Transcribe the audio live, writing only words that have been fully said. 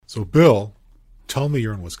So, Bill, tell me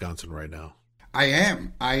you're in Wisconsin right now. I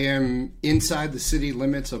am. I am inside the city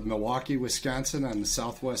limits of Milwaukee, Wisconsin on the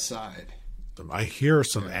southwest side. I hear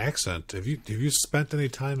some accent. Have you spent any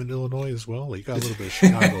time in Illinois as well? You got a little bit of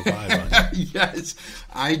Chicago vibe on you. Yes.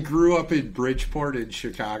 I grew up in Bridgeport in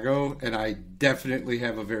Chicago, and I definitely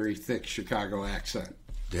have a very thick Chicago accent.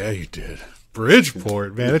 Yeah, you did.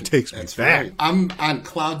 Bridgeport, man, it takes me That's back. Right. I'm on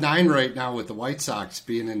cloud nine right now with the White Sox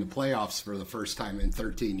being in the playoffs for the first time in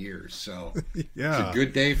 13 years. So yeah, it's a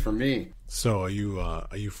good day for me. So are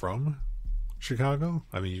you from Chicago?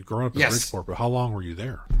 I mean, you grew up in Bridgeport, but how long were you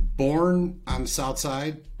there? Born on the south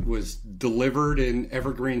side, was delivered in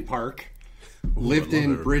Evergreen Park. Lived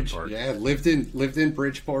in Bridgeport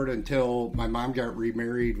until my mom got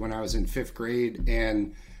remarried when I was in 5th grade,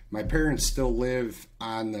 and my parents still live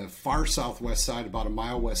on the far southwest side, about a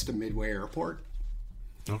mile west of Midway Airport.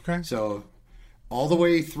 Okay. So all the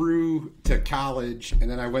way through to college,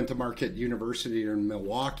 and then I went to Marquette University in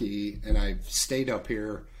Milwaukee, and I've stayed up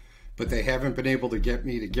here, but they haven't been able to get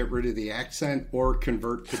me to get rid of the accent or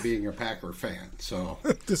convert to being a Packer fan. So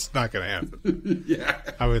this is not going to happen. Yeah.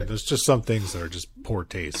 I mean, there's just some things that are just poor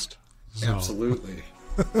taste. So. Absolutely.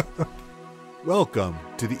 Welcome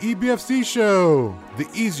to the EBFC Show, the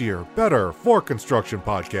easier, better for construction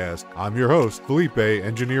podcast. I'm your host, Felipe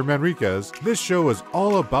Engineer Manriquez. This show is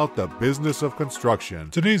all about the business of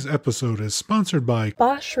construction. Today's episode is sponsored by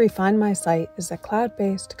Bosch Refine My Site is a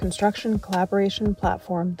cloud-based construction collaboration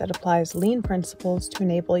platform that applies lean principles to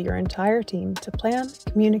enable your entire team to plan,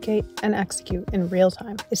 communicate, and execute in real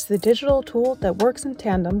time. It's the digital tool that works in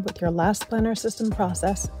tandem with your last planner system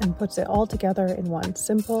process and puts it all together in one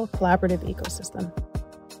simple, collaborative ecosystem.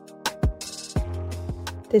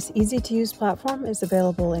 This easy-to-use platform is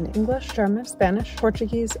available in English, German, Spanish,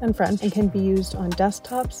 Portuguese, and French, and can be used on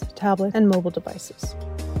desktops, tablets, and mobile devices.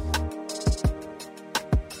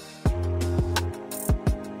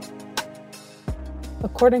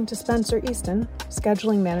 According to Spencer Easton,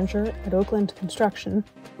 scheduling manager at Oakland Construction,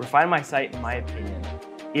 Refine My Site, in my opinion,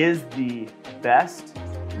 is the best,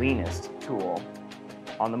 leanest tool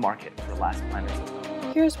on the market for last planner system.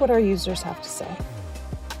 Here's what our users have to say.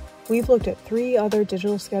 We've looked at 3 other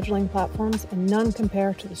digital scheduling platforms, and none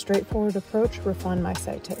compare to the straightforward approach Refine My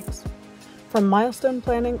Site takes. From milestone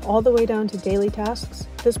planning all the way down to daily tasks,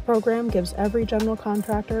 this program gives every general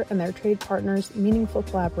contractor and their trade partners meaningful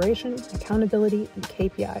collaboration, accountability, and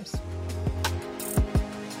KPIs.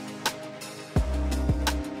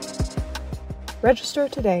 Register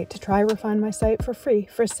today to try Refine My Site for free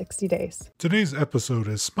for 60 days. Today's episode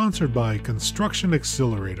is sponsored by Construction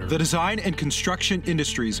Accelerator. The design and construction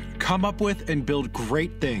industries come up with and build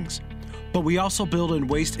great things, but we also build and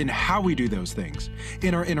waste in how we do those things,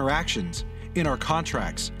 in our interactions, in our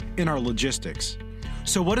contracts, in our logistics.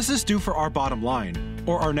 So what does this do for our bottom line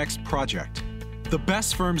or our next project? The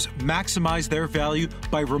best firms maximize their value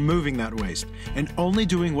by removing that waste and only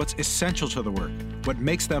doing what's essential to the work, what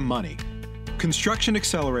makes them money. Construction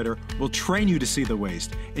Accelerator will train you to see the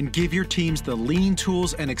waste and give your teams the lean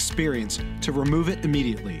tools and experience to remove it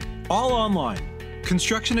immediately. All online.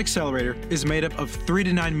 Construction Accelerator is made up of 3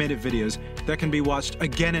 to 9 minute videos that can be watched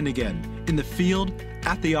again and again in the field,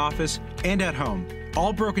 at the office, and at home,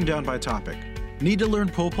 all broken down by topic. Need to learn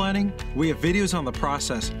pool planning? We have videos on the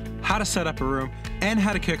process, how to set up a room, and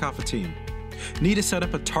how to kick off a team. Need to set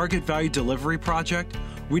up a target value delivery project?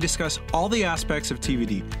 We discuss all the aspects of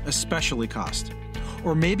TVD, especially cost.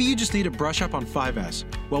 Or maybe you just need to brush up on 5S.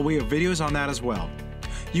 Well, we have videos on that as well.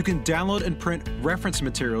 You can download and print reference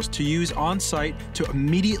materials to use on site to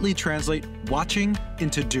immediately translate watching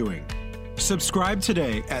into doing. Subscribe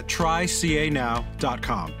today at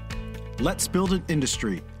trycanow.com. Let's build an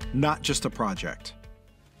industry, not just a project.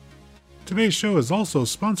 Today's show is also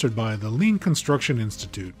sponsored by the Lean Construction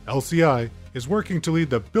Institute. LCI is working to lead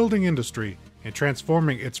the building industry in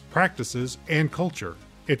transforming its practices and culture.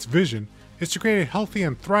 Its vision is to create a healthy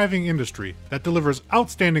and thriving industry that delivers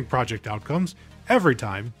outstanding project outcomes every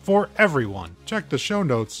time for everyone. Check the show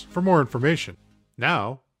notes for more information.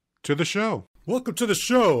 Now, to the show. Welcome to the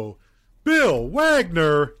show, Bill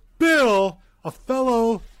Wagner. Bill, a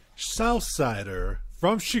fellow Southsider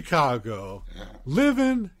from Chicago,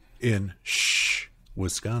 living in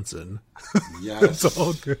Wisconsin. Yes. It's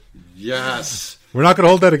all good. Yes. We're not going to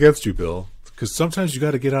hold that against you, Bill, because sometimes you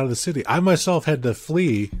got to get out of the city. I myself had to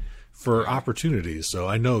flee for opportunities, so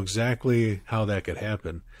I know exactly how that could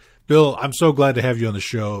happen. Bill, I'm so glad to have you on the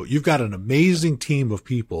show. You've got an amazing team of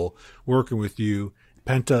people working with you.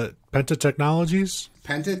 Penta Technologies?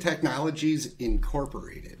 Penta Technologies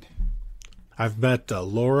Incorporated. I've met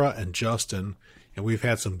Laura and Justin, and we've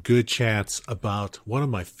had some good chats about one of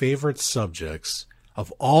my favorite subjects,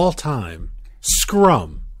 of all time,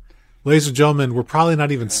 Scrum. Ladies and gentlemen, we're probably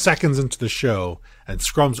not even seconds into the show, and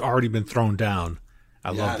Scrum's already been thrown down. I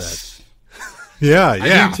love that. Yeah.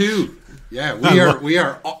 I do too. Yeah,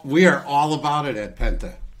 we are all about it at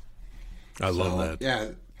Penta. I love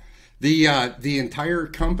that. Yeah, the entire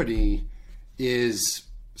company is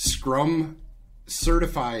Scrum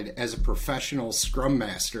certified as a professional Scrum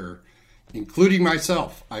Master, including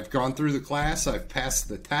myself. I've gone through the class. I've passed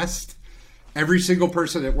the test. Every single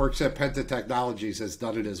person that works at Penta Technologies has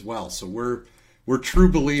done it as well. So we're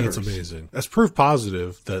true believers. That's amazing. That's proof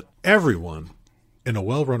positive that everyone in a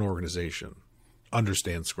well-run organization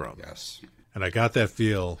understands Scrum. Yes. And I got that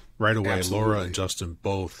feel right away. Absolutely. Laura and Justin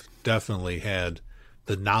both definitely had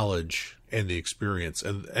the knowledge and the experience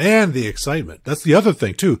and the excitement. That's the other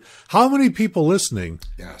thing, too. How many people listening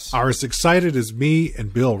are as excited as me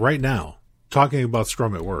and Bill right now talking about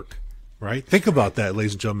Scrum at work? Right? Think about that,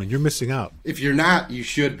 ladies and gentlemen. You're missing out. If you're not, you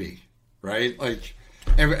should be. Right?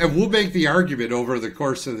 And we'll make the argument over the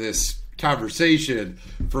course of this conversation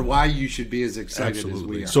for why you should be as excited as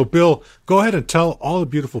we are. So, Bill, go ahead and tell all the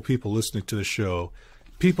beautiful people listening to the show,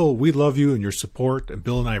 people, we love you and your support, and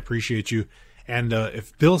Bill and I appreciate you. And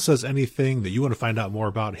if Bill says anything that you want to find out more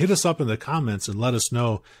about, hit us up in the comments and let us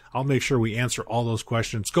know. I'll make sure we answer all those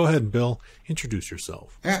questions. Go ahead and, Bill, introduce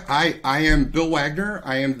yourself. I am Bill Wagner.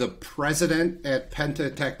 I am the president at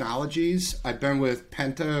Penta Technologies. I've been with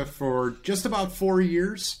Penta for just about 4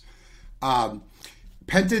 years.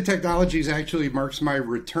 Penta Technologies actually marks my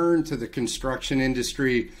return to the construction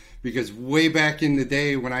industry because way back in the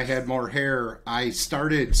day when I had more hair, I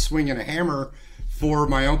started swinging a hammer for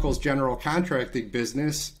my uncle's general contracting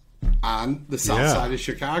business on the south side of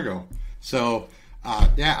Chicago. So,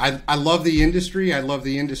 I love the industry. I love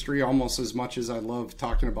the industry almost as much as I love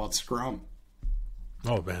talking about Scrum.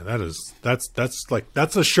 Oh man,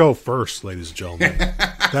 that's a show first, ladies and gentlemen.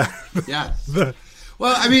 Yeah.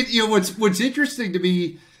 Well, I mean, what's interesting to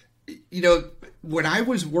me, when I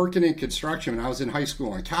was working in construction, when I was in high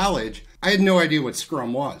school and college, I had no idea what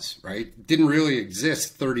Scrum was, right? It didn't really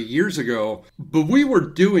exist 30 years ago, but we were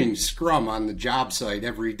doing Scrum on the job site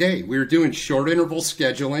every day. We were doing short interval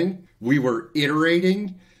scheduling. We were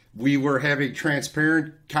iterating. We were having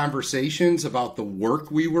transparent conversations about the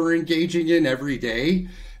work we were engaging in every day.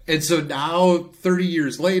 And so now, 30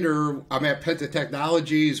 years later, I'm at Penta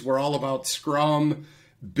Technologies. We're all about Scrum,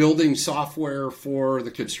 building software for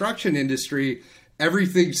the construction industry.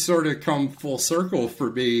 Everything's sort of come full circle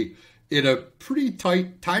for me in a pretty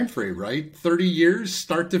tight time frame, right? 30 years,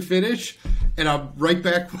 start to finish, and I'm right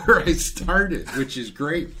back where I started, which is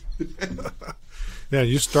great. Yeah,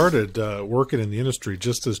 you started working in the industry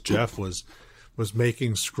just as Jeff was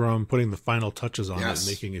making Scrum, putting the final touches on it,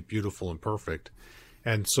 making it beautiful and perfect.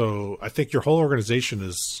 And so I think your whole organization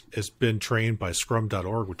has been trained by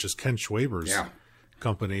Scrum.org, which is Ken Schwaber's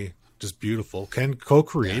company. Just beautiful. Ken,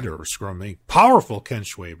 co-creator of Scrum Inc. Powerful Ken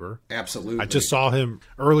Schwaber. Absolutely. I just saw him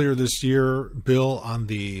earlier this year, Bill, on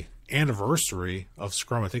the anniversary of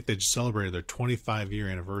Scrum. I think they just celebrated their 25-year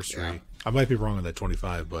anniversary. Yeah. I might be wrong on that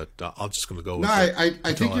 25, but I'm just going to go with it.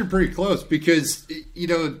 I think you're pretty close because,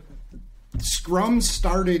 Scrum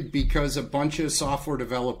started because a bunch of software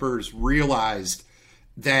developers realized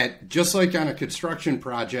that just like on a construction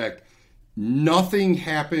project, nothing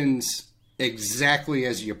happens exactly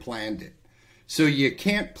as you planned it. So you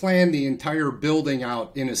can't plan the entire building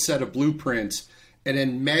out in a set of blueprints and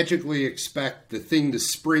then magically expect the thing to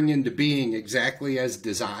spring into being exactly as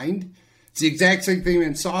designed. It's the exact same thing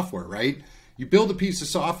in software, right? You build a piece of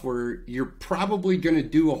software, you're probably going to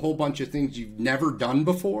do a whole bunch of things you've never done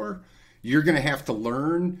before. You're going to have to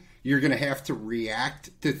learn. You're going to have to react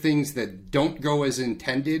to things that don't go as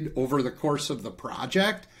intended over the course of the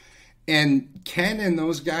project. And Ken and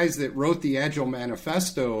those guys that wrote the Agile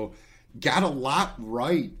Manifesto got a lot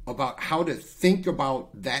right about how to think about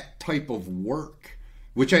that type of work,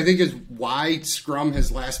 which I think is why Scrum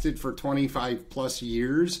has lasted for 25 plus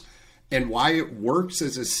years and why it works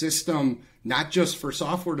as a system, not just for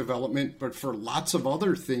software development, but for lots of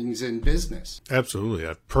other things in business. Absolutely.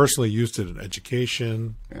 I've personally used it in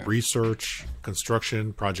education, research,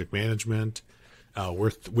 construction, project management,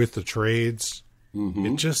 with the trades.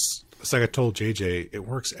 Mm-hmm. It's like I told JJ, it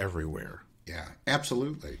works everywhere. Yeah,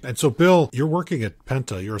 absolutely. And so, Bill, you're working at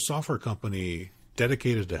Penta. You're a software company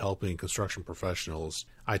dedicated to helping construction professionals.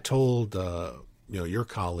 I told your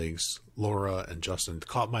colleagues, Laura and Justin,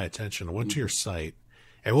 caught my attention. I went to your site,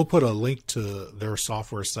 and we'll put a link to their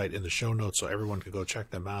software site in the show notes so everyone can go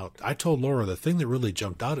check them out. I told Laura the thing that really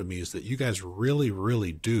jumped out at me is that you guys really,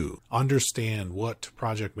 really do understand what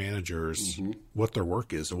project managers, what their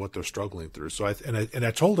work is and what they're struggling through. So I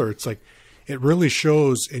told her, it's like, it really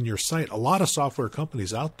shows in your site. A lot of software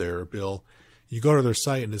companies out there, Bill, you go to their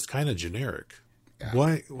site and it's kind of generic.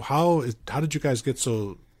 Yeah. How did you guys get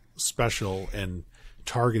so special and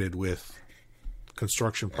targeted with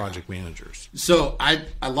construction project managers? So I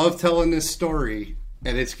love telling this story,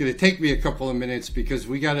 and it's going to take me a couple of minutes because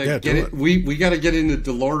we got to get it. We got to get in the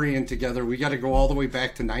DeLorean together. We got to go all the way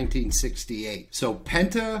back to 1968. So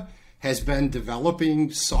Penta has been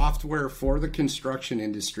developing software for the construction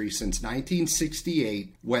industry since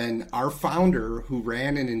 1968, when our founder, who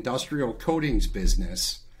ran an industrial coatings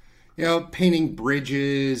business, painting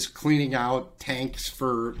bridges, cleaning out tanks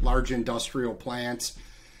for large industrial plants,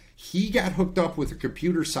 he got hooked up with a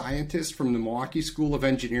computer scientist from the Milwaukee School of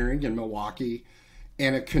Engineering in Milwaukee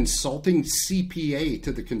and a consulting CPA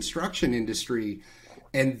to the construction industry.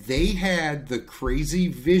 And they had the crazy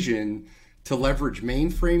vision to leverage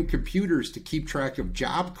mainframe computers to keep track of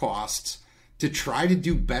job costs to try to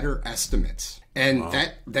do better estimates. And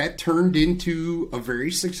that turned into a very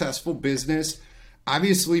successful business,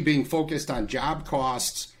 obviously being focused on job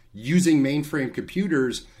costs using mainframe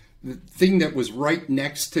computers. The thing that was right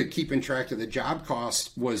next to keeping track of the job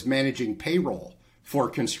costs was managing payroll for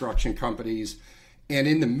construction companies. And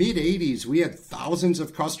in the mid-'80s, we had thousands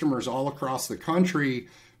of customers all across the country.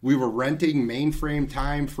 We were renting mainframe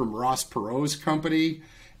time from Ross Perot's company,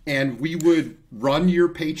 and we would run your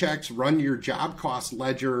paychecks, run your job cost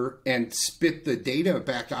ledger, and spit the data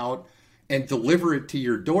back out and deliver it to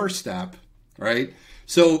your doorstep, right?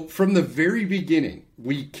 So from the very beginning,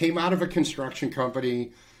 we came out of a construction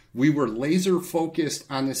company. We were laser focused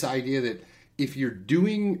on this idea that if you're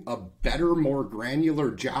doing a better, more granular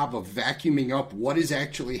job of vacuuming up what is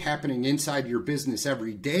actually happening inside your business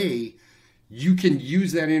every day, you can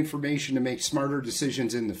use that information to make smarter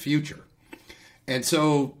decisions in the future. And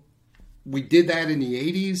so we did that in the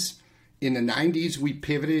 80s. In the 90s, we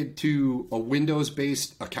pivoted to a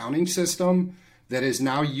Windows-based accounting system that is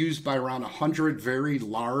now used by around 100 very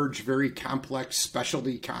large, very complex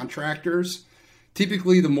specialty contractors.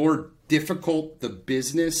 Typically, the more difficult the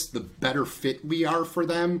business, the better fit we are for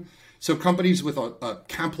them. So companies with a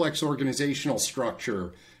complex organizational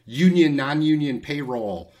structure, union, non-union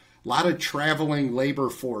payroll, a lot of traveling labor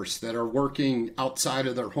force that are working outside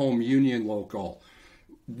of their home union local.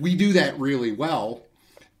 We do that really well.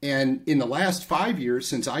 And in the last 5 years,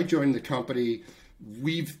 since I joined the company,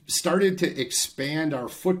 we've started to expand our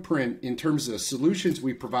footprint in terms of solutions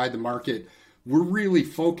we provide the market. We're really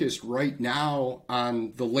focused right now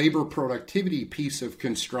on the labor productivity piece of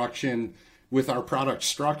construction with our product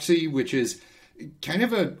Struxy, which is kind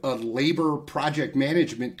of a labor project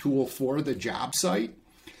management tool for the job site.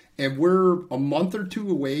 And we're a month or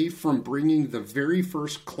two away from bringing the very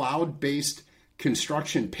first cloud-based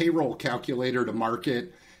construction payroll calculator to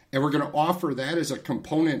market. And we're going to offer that as a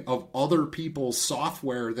component of other people's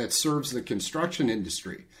software that serves the construction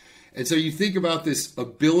industry. And so you think about this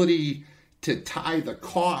ability to tie the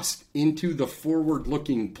cost into the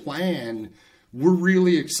forward-looking plan. We're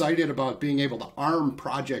really excited about being able to arm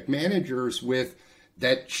project managers with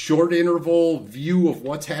that short interval view of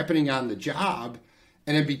what's happening on the job.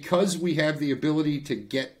 And then because we have the ability to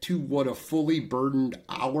get to what a fully burdened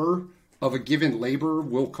hour of a given labor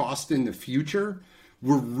will cost in the future,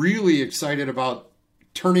 we're really excited about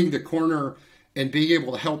turning the corner and being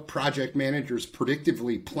able to help project managers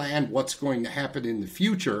predictively plan what's going to happen in the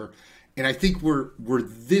future. And I think we're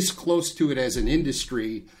this close to it as an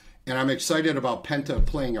industry, and I'm excited about Penta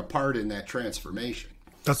playing a part in that transformation.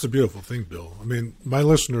 That's a beautiful thing, Bill. I mean, my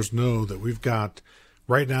listeners know that we've got,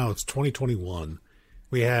 right now it's 2021,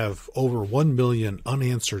 we have over 1 million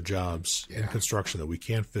unanswered jobs in construction that we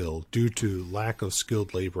can't fill due to lack of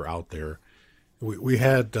skilled labor out there. We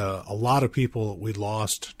had a lot of people we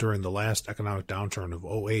lost during the last economic downturn of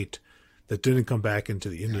 2008 that didn't come back into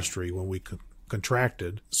the industry when we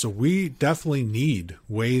contracted. So we definitely need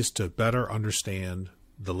ways to better understand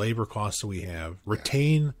the labor costs that we have,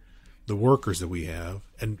 retain the workers that we have,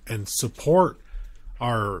 and support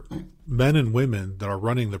our men and women that are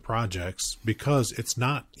running the projects, because it's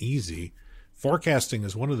not easy. Forecasting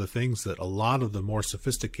is one of the things that a lot of the more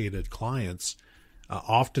sophisticated clients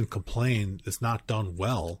often complain is not done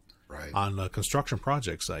well on construction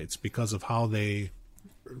project sites because of how they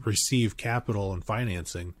receive capital and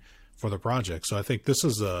financing for the project. So I think this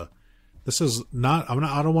is not,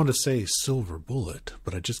 I don't want to say silver bullet,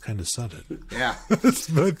 but I just kind of said it. Yeah. I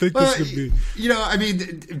think this could be. I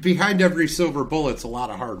mean, behind every silver bullet's a lot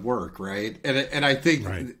of hard work, right? And I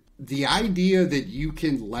think the idea that you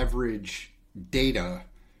can leverage data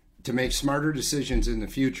to make smarter decisions in the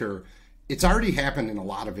future, it's already happened in a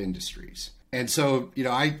lot of industries. And so,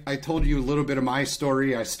 I told you a little bit of my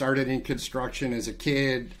story. I started in construction as a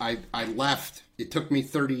kid. I left. It took me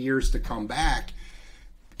 30 years to come back.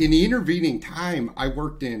 In the intervening time, I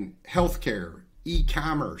worked in healthcare,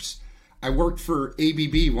 e-commerce. I worked for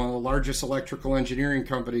ABB, one of the largest electrical engineering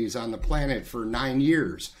companies on the planet, for 9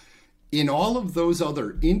 years. In all of those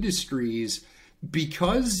other industries,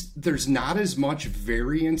 because there's not as much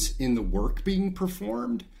variance in the work being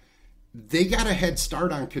performed, they got a head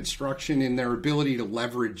start on construction in their ability to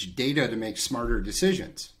leverage data to make smarter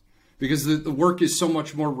decisions, because the work is so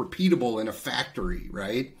much more repeatable in a factory,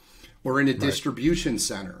 right? Or in a distribution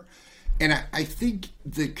center. And I think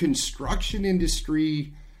the construction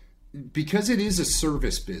industry, because it is a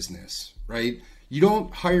service business, right? You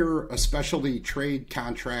don't hire a specialty trade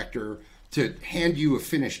contractor to hand you a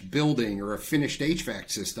finished building or a finished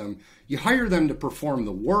HVAC system. You hire them to perform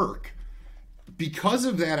the work. Because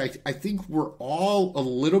of that, I think we're all a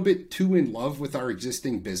little bit too in love with our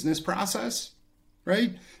existing business process,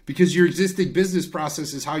 right? Because your existing business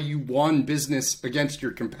process is how you won business against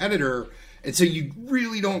your competitor. And so you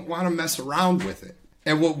really don't want to mess around with it.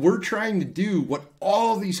 And what we're trying to do, what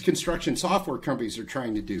all these construction software companies are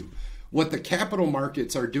trying to do, what the capital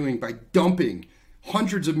markets are doing by dumping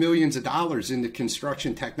hundreds of millions of dollars into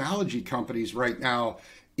construction technology companies right now,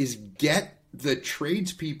 is get the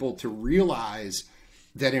tradespeople to realize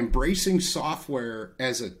that embracing software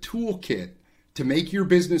as a toolkit to make your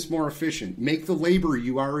business more efficient, make the labor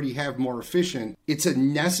you already have more efficient, it's a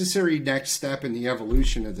necessary next step in the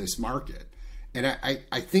evolution of this market. And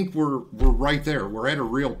I think we're right there. We're at a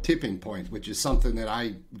real tipping point, which is something that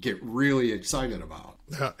I get really excited about.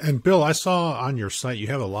 And Bill, I saw on your site you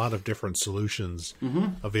have a lot of different solutions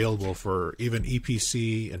available for even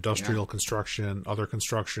EPC, industrial construction, other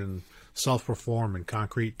construction, self-perform, and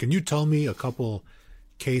concrete. Can you tell me a couple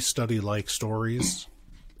case study-like stories?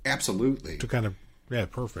 Absolutely. To kind of,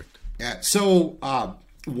 perfect. Yeah. So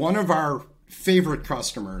one of our favorite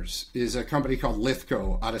customers is a company called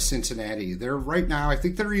Lithco out of Cincinnati. They're right now, I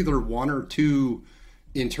think they're either 1 or 2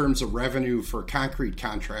 in terms of revenue for concrete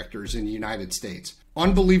contractors in the United States.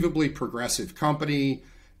 Unbelievably progressive company.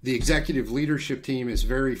 The executive leadership team is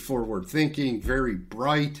very forward-thinking, very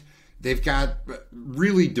bright. They've got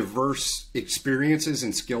really diverse experiences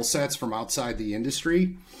and skill sets from outside the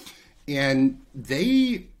industry. And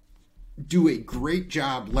they do a great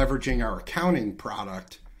job leveraging our accounting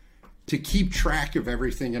product to keep track of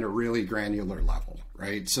everything at a really granular level,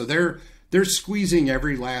 right? So they're squeezing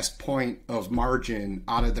every last point of margin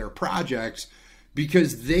out of their projects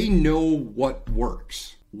because they know what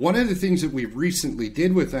works. One of the things that we recently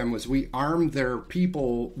did with them was we armed their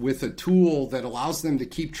people with a tool that allows them to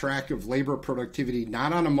keep track of labor productivity,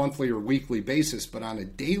 not on a monthly or weekly basis, but on a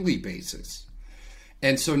daily basis.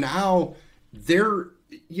 And so now you're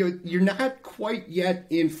not quite yet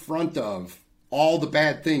in front of all the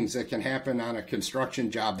bad things that can happen on a construction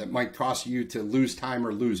job that might cost you to lose time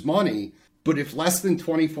or lose money. But if less than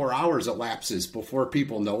 24 hours elapses before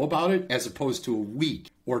people know about it, as opposed to a week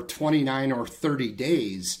or 29 or 30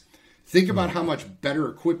 days, think about how much better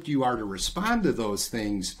equipped you are to respond to those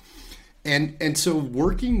things. And so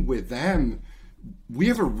working with them, we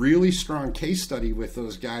have a really strong case study with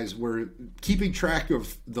those guys where keeping track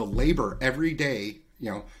of the labor every day,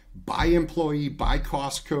 by employee, by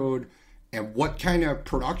cost code, and what kind of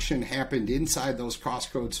production happened inside those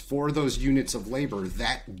cost codes for those units of labor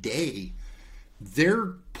that day,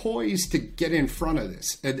 they're poised to get in front of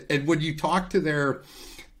this. And when you talk to their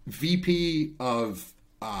VP of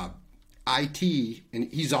IT,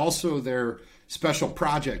 and he's also their special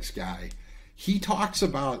projects guy, he talks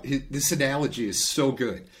about, this analogy is so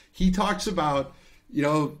good. He talks about,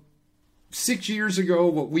 6 years ago,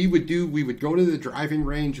 what we would do, we would go to the driving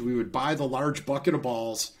range, we would buy the large bucket of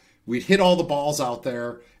balls, we'd hit all the balls out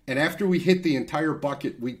there, and after we hit the entire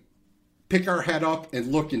bucket, we'd pick our head up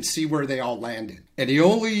and look and see where they all landed. And the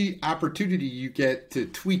only opportunity you get to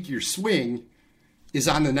tweak your swing is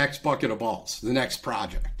on the next bucket of balls, the next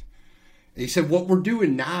project. And he said, what we're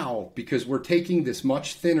doing now, because we're taking this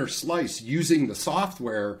much thinner slice using the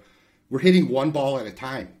software, we're hitting one ball at a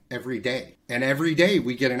time every day. And every day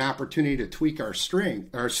we get an opportunity to tweak our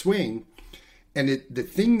swing. And the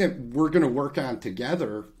thing that we're going to work on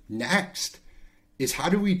together next is how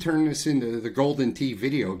do we turn this into the Golden Tee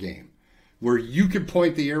video game, where you can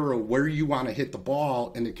point the arrow where you want to hit the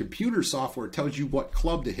ball, and the computer software tells you what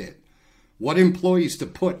club to hit, what employees to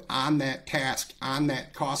put on that task, on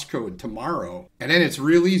that cost code tomorrow. And then it's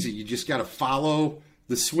real easy. You just got to follow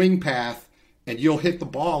the swing path and you'll hit the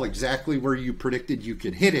ball exactly where you predicted you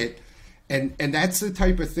could hit it. And that's the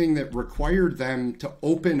type of thing that required them to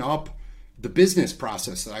open up the business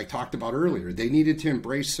process that I talked about earlier. They needed to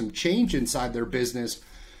embrace some change inside their business,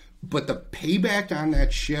 but the payback on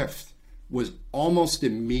that shift was almost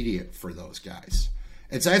immediate for those guys.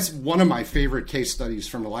 And so that's one of my favorite case studies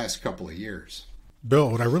from the last couple of years.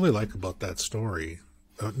 Bill, what I really like about that story,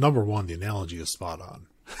 number one, the analogy is spot on.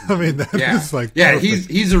 I mean, that is like perfect.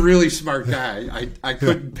 He's a really smart guy. I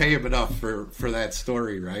couldn't pay him enough for that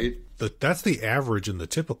story, right? That's the average and the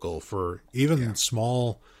typical for even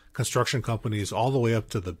small construction companies all the way up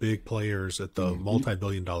to the big players at the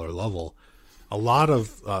multi-billion-dollar level. A lot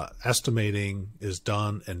of estimating is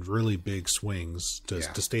done in really big swings,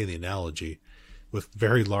 to stay in the analogy, with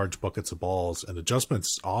very large buckets of balls, and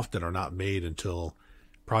adjustments often are not made until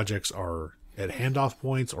projects are at handoff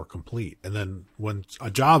points or complete. And then when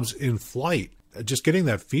a job's in flight, just getting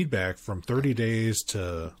that feedback from 30 days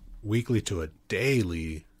to weekly to a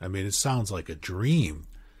daily, I mean, it sounds like a dream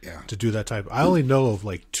to do that type. I only know of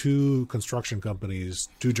like 2 construction companies,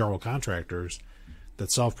 2 general contractors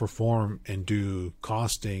that self-perform and do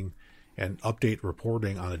costing and update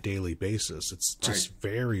reporting on a daily basis. It's just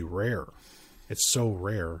very rare. It's so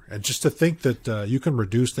rare. And just to think that you can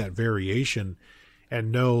reduce that variation and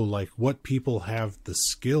know like what people have the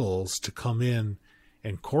skills to come in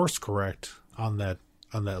and course correct on that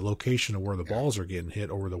location of where the balls are getting hit,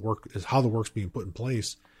 or where the work is, how the work's being put in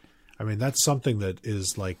place. I mean, that's something that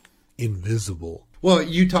is like invisible. Well,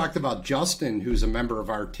 you talked about Justin, who's a member of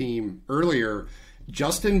our team earlier.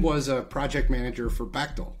 Justin was a project manager for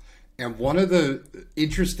Bechtel. And one of the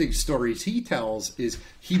interesting stories he tells is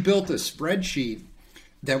he built a spreadsheet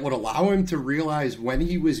that would allow him to realize when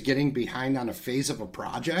he was getting behind on a phase of a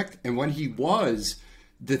project. And when he was,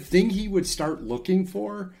 the thing he would start looking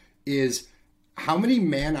for is how many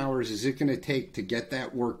man hours is it going to take to get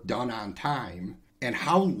that work done on time? And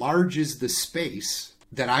how large is the space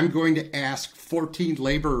that I'm going to ask 14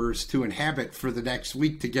 laborers to inhabit for the next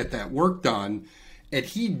week to get that work done? And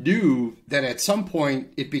he knew that at some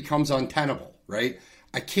point it becomes untenable, right?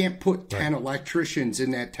 I can't put 10 electricians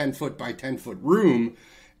in that 10-foot by 10-foot room.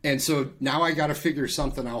 And so now I got to figure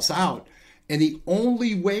something else out. And the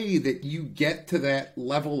only way that you get to that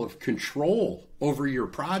level of control over your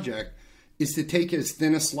project is to take as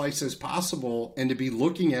thin a slice as possible and to be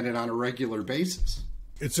looking at it on a regular basis.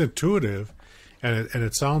 It's intuitive. And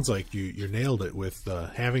it sounds like you nailed it with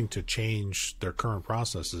having to change their current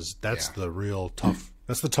processes. That's the real tough.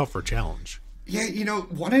 That's the tougher challenge. Yeah, you know,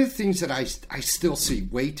 one of the things that I still see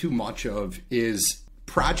way too much of is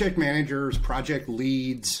project managers, project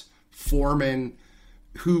leads, foremen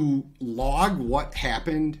who log what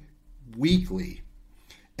happened weekly.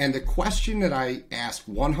 And the question that I ask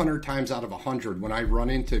 100 times out of 100 when I run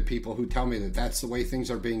into people who tell me that that's the way things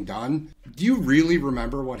are being done, do you really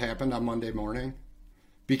remember what happened on Monday morning?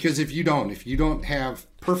 Because if you don't have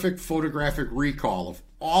perfect photographic recall of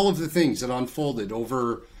all of the things that unfolded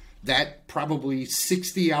over that probably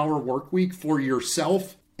 60-hour work week for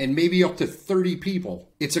yourself and maybe up to 30 people,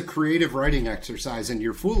 it's a creative writing exercise and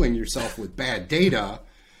you're fooling yourself with bad data.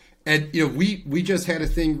 And you know, we just had a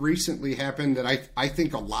thing recently happen that I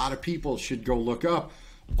think a lot of people should go look up.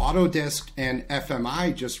 Autodesk and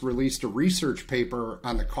FMI just released a research paper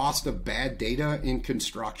on the cost of bad data in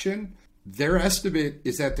construction. Their estimate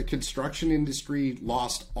is that the construction industry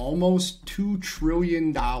lost almost $2 trillion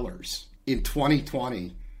in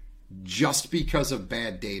 2020 just because of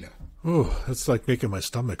bad data. Oh, that's like making my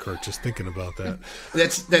stomach hurt just thinking about that.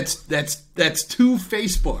 That's 2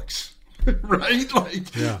 Facebooks. Right?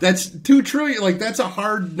 Like that's 2 trillion. Like that's a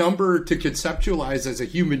hard number to conceptualize as a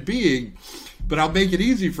human being, but I'll make it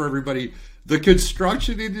easy for everybody. The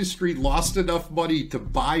construction industry lost enough money to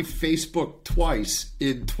buy Facebook twice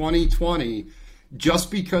in 2020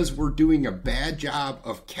 just because we're doing a bad job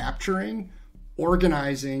of capturing,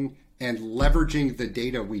 organizing, and leveraging the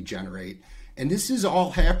data we generate. And this is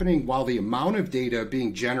all happening while the amount of data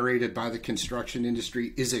being generated by the construction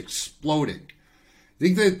industry is exploding. I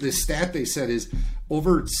think that the stat they said is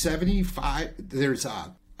over 75,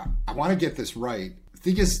 I want to get this right. I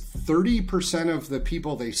think it's 30% of the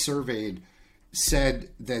people they surveyed said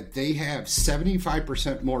that they have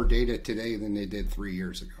 75% more data today than they did 3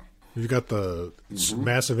 years ago. You've got the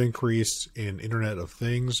massive increase in Internet of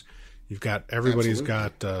Things. You've got everybody's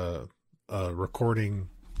got a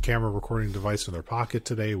camera recording device in their pocket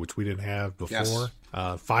today, which we didn't have before.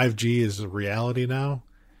 Yes. 5G is a reality now.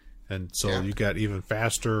 And so you got even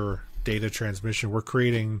faster data transmission. We're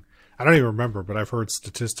creating, I don't even remember, but I've heard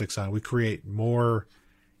statistics on we create more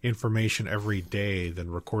information every day than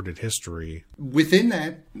recorded history. Within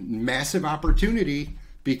that, massive opportunity,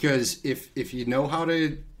 because if you know how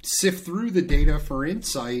to sift through the data for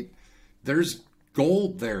insight, there's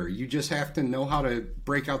gold there. You just have to know how to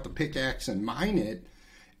break out the pickaxe and mine it.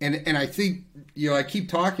 And I think, I keep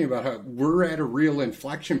talking about how we're at a real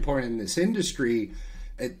inflection point in this industry.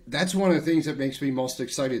 That's one of the things that makes me most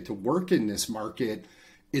excited to work in this market,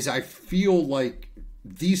 is I feel like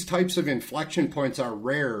these types of inflection points are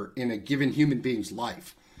rare in a given human being's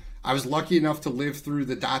life. I was lucky enough to live through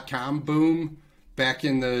the dot-com boom back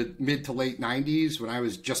in the mid to late 90s when I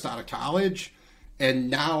was just out of college. And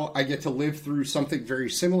now I get to live through something very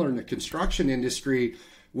similar in the construction industry,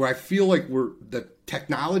 where I feel like the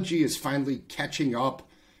technology is finally catching up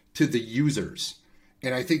to the users.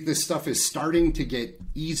 And I think this stuff is starting to get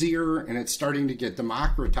easier and it's starting to get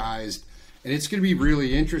democratized. And it's going to be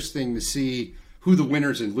really interesting to see who the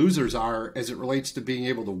winners and losers are as it relates to being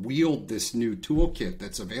able to wield this new toolkit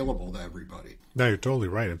that's available to everybody. No, you're totally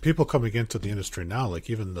right. And people coming into the industry now, like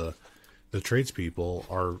even the tradespeople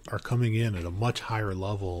are coming in at a much higher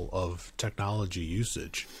level of technology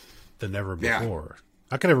usage than ever before. Yeah.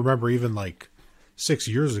 I can remember even like 6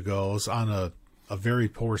 years ago, I was on a very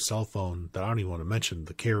poor cell phone that I don't even want to mention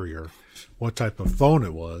the carrier, what type of phone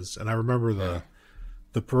it was. And I remember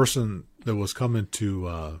the person that was coming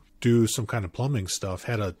to do some kind of plumbing stuff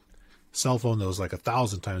had a cell phone that was like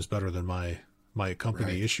 1,000 times better than my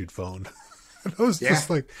company issued phone. It was just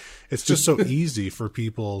like, it's just so easy for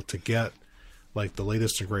people to get like the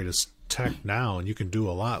latest and greatest tech now, and you can do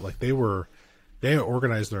a lot. Like they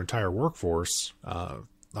organized their entire workforce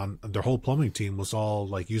on their whole plumbing team was all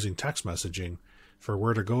like using text messaging for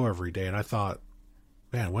where to go every day. And I thought,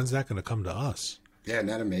 man, when's that going to come to us? Yeah, isn't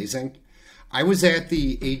that amazing? I was at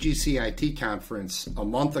the AGC IT conference a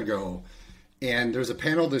month ago, and there's a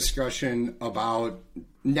panel discussion about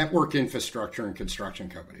network infrastructure in construction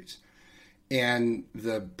companies. And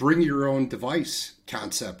the bring your own device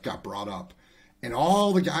concept got brought up. And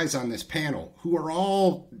all the guys on this panel, who are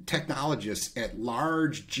all technologists at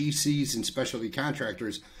large GCs and specialty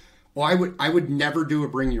contractors, I would never do a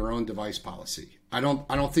bring your own device policy. I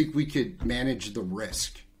don't think we could manage the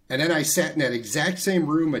risk. And then I sat in that exact same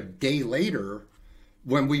room a day later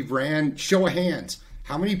when we ran, show of hands,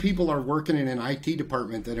 how many people are working in an IT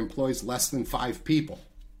department that employs less than 5 people?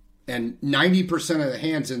 And 90% of the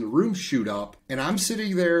hands in the room shoot up. And I'm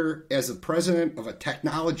sitting there as the president of a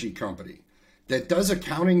technology company that does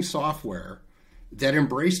accounting software that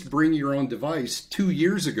embraced bring your own device 2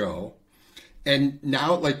 years ago. And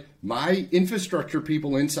now, like, my infrastructure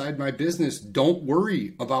people inside my business don't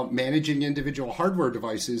worry about managing individual hardware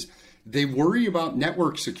devices. They worry about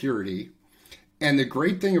network security. And the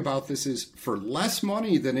great thing about this is, for less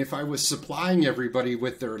money than if I was supplying everybody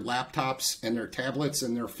with their laptops and their tablets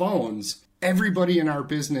and their phones, everybody in our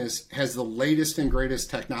business has the latest and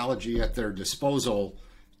greatest technology at their disposal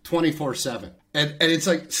 24/7. And it's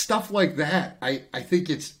like stuff like that. I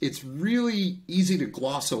think it's really easy to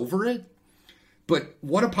gloss over it. But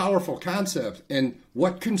what a powerful concept, and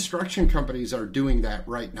what construction companies are doing that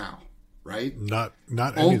right now, right? Not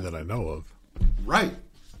any that I know of. Right.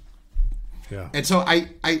 Yeah. And so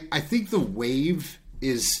I think the wave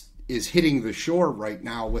is hitting the shore right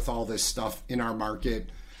now with all this stuff in our market.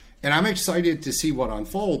 And I'm excited to see what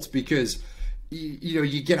unfolds, because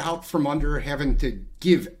you get out from under having to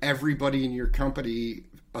give everybody in your company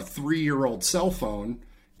a 3-year-old cell phone,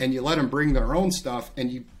 and you let them bring their own stuff, and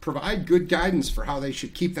you provide good guidance for how they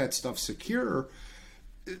should keep that stuff secure.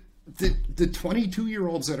 The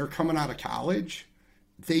 22-year-olds that are coming out of college,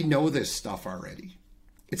 they know this stuff already.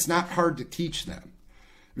 It's not hard to teach them.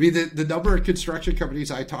 I mean, the number of construction companies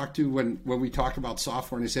I talk to when we talk about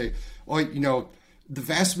software, and they say, the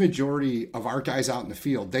vast majority of our guys out in the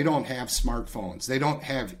field, they don't have smartphones. They don't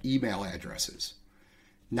have email addresses.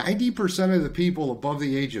 90% of the people above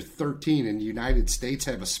the age of 13 in the United States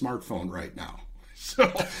have a smartphone right now. So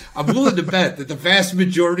I'm willing to bet that the vast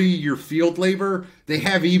majority of your field labor, they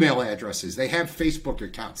have email addresses, they have Facebook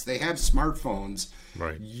accounts, they have smartphones.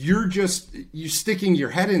 Right. You're sticking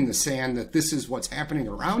your head in the sand that this is what's happening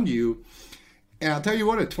around you. And I'll tell you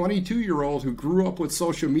what, a 22-year-old who grew up with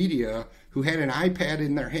social media, who had an iPad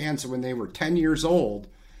in their hands when they were 10 years old,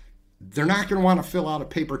 they're not going to want to fill out a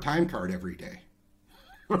paper time card every day.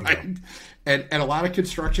 Right. No. And a lot of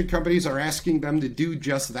construction companies are asking them to do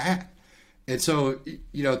just that. And so,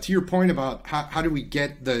 to your point about how do we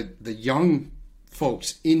get the young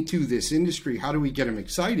folks into this industry? How do we get them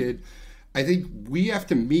excited? I think we have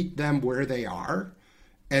to meet them where they are.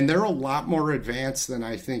 And they're a lot more advanced than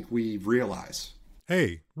I think we realize.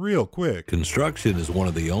 Hey, real quick. Construction is one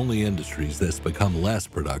of the only industries that's become less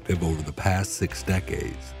productive over the past 6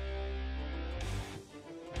 decades.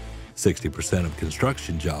 60% of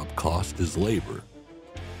construction job cost is labor.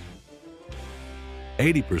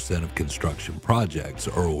 80% of construction projects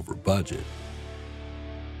are over budget.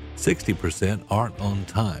 60% aren't on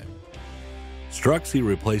time. Struxy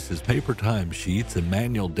replaces paper timesheets and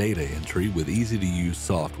manual data entry with easy-to-use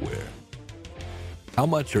software. How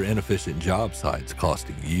much are inefficient job sites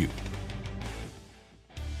costing you?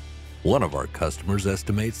 One of our customers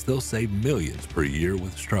estimates they'll save millions per year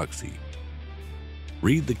with Struxy.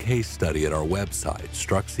 Read the case study at our website,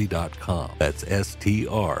 struxy.com. That's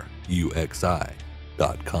STRUXI.com.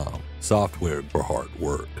 Software for hard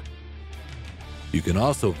work. You can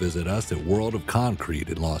also visit us at World of Concrete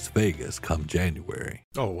in Las Vegas come January.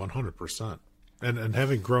 Oh, 100%. And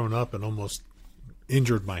having grown up and almost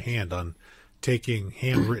injured my hand on taking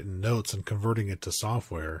handwritten notes and converting it to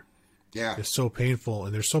software, it's so painful,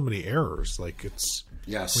 and there's so many errors. Like, it's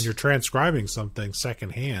when you're transcribing something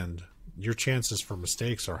secondhand, your chances for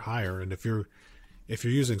mistakes are higher. And if you're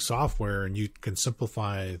using software and you can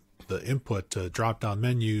simplify the input to drop down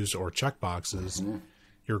menus or checkboxes,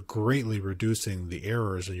 you're greatly reducing the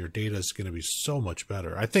errors, and your data is going to be so much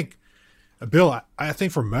better. I think, Bill, I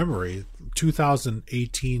think from memory,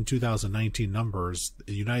 2018, 2019 numbers,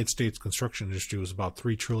 the United States construction industry was about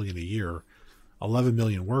 $3 trillion a year, 11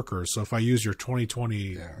 million workers. So if I use your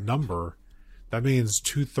 2020 number, that means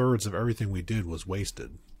 2/3 of everything we did was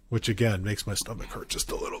wasted, which again makes my stomach hurt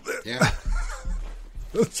just a little bit. Yeah.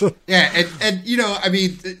 And you know, I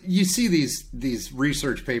mean, you see these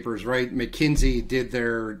research papers, right? McKinsey did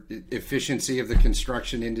their efficiency of the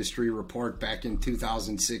construction industry report back in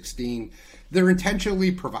 2016. They're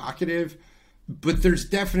intentionally provocative, but there's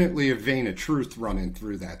definitely a vein of truth running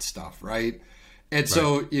through that stuff, right? And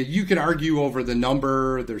so you could argue over the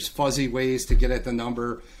number. There's fuzzy ways to get at the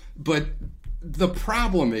number, but the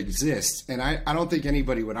problem exists, and I don't think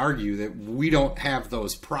anybody would argue that we don't have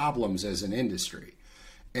those problems as an industry.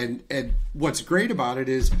 And what's great about it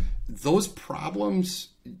is those problems,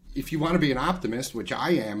 if you want to be an optimist, which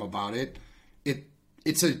I am about it,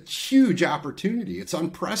 it's a huge opportunity. It's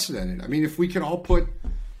unprecedented. I mean, if we could all put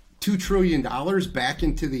 $2 trillion back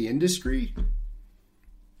into the industry,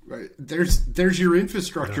 right, there's your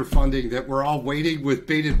infrastructure funding that we're all waiting with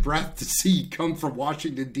bated breath to see come from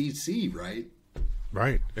Washington, D.C., right?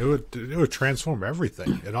 Right. It would transform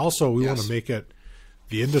everything. And also we want to make it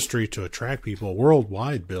the industry to attract people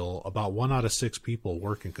worldwide. Bill, about 1 out of 6 people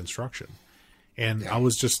work in construction. And I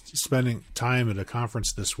was just spending time at a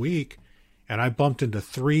conference this week, and I bumped into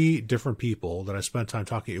 3 different people that I spent time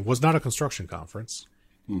talking. It was not a construction conference,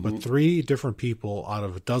 but 3 different people out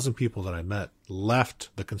of a dozen people that I met left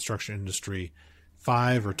the construction industry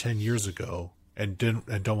 5 or 10 years ago and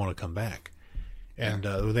don't want to come back. And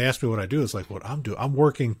when they asked me what I do, it's like, what I'm doing, I'm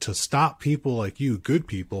working to stop people like you, good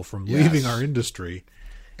people, from leaving our industry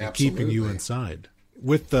and keeping you inside.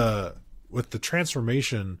 With the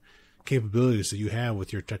transformation capabilities that you have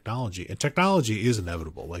with your technology, and technology is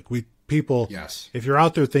inevitable. Like if you're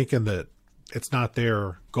out there thinking that it's not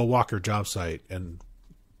there, go walk your job site, and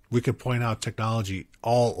we can point out technology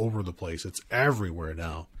all over the place. It's everywhere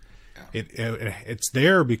now. It's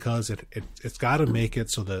there because it's got to make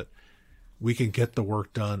it so that we can get the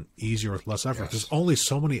work done easier with less effort. There's only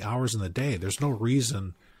so many hours in the day. There's no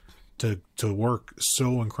reason to work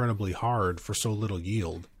so incredibly hard for so little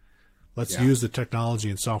yield. Let's use the technology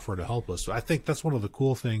and software to help us. So I think that's one of the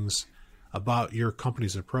cool things about your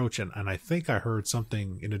company's approach. And I think I heard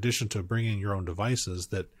something, in addition to bringing your own devices,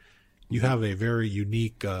 that you have a very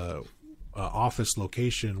unique office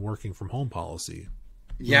location working from home policy.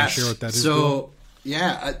 Yes. Share what that is, Bill?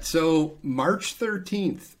 So March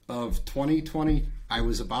 13th of 2020, I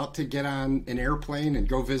was about to get on an airplane and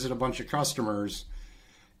go visit a bunch of customers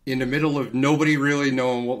in the middle of nobody really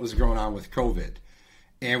knowing what was going on with COVID.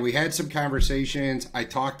 And we had some conversations. I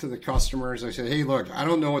talked to the customers. I said, hey, look, I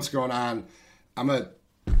don't know what's going on. I'm a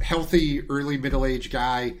healthy, early middle-aged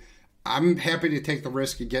guy. I'm happy to take the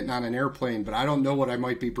risk of getting on an airplane, but I don't know what I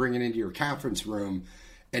might be bringing into your conference room.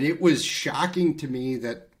 And it was shocking to me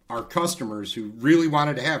that our customers, who really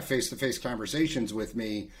wanted to have face-to-face conversations with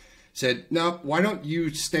me, said, no, why don't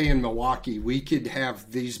you stay in Milwaukee? We could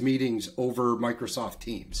have these meetings over Microsoft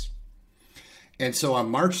Teams. And so on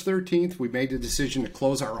March 13th, we made the decision to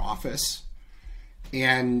close our office.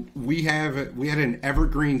 And we had an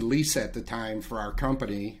evergreen lease at the time for our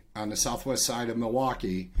company on the southwest side of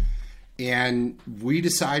Milwaukee. And we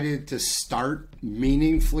decided to start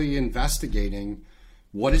meaningfully investigating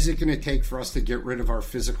what is it going to take for us to get rid of our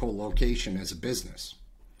physical location as a business.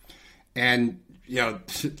 And, you know,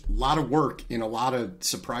 a lot of work in a lot of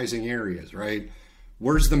surprising areas, right?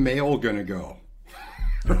 Where's the mail going to go?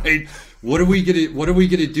 Right? What are we going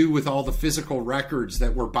to do with all the physical records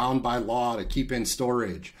that we're bound by law to keep in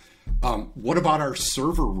storage? What about our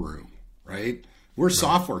server room, right? We're a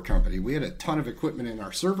software company. We had a ton of equipment in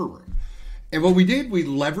our server room. And what we did, we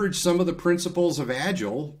leveraged some of the principles of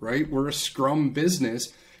Agile, right? We're a Scrum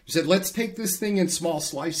business. We said, let's take this thing in small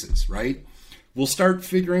slices, right? We'll start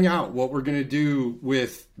figuring out what we're going to do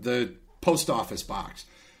with the post office box.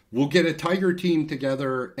 We'll get a Tiger team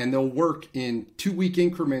together and they'll work in 2-week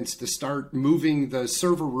increments to start moving the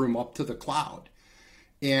server room up to the cloud.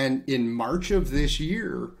 And in March of this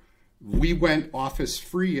year, we went office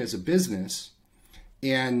free as a business,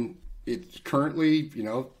 and it's currently,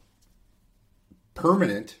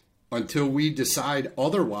 permanent until we decide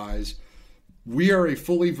otherwise. We are a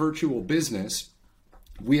fully virtual business.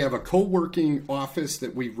 We have a co-working office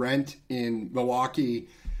that we rent in Milwaukee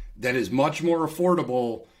that is much more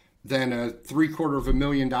affordable than a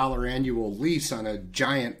 $750,000 annual lease on a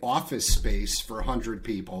giant office space for 100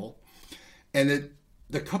 people. And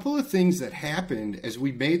the couple of things that happened as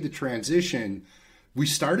we made the transition, we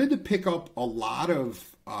started to pick up a lot of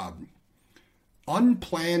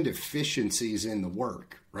unplanned efficiencies in the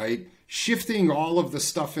work, right? Shifting all of the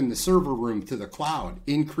stuff in the server room to the cloud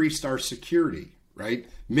increased our security, right?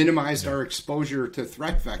 Minimized our exposure to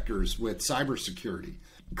threat vectors with cybersecurity.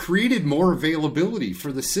 Created more availability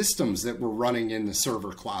for the systems that were running in the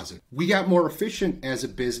server closet. We got more efficient as a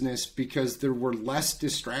business because there were less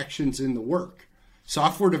distractions in the work.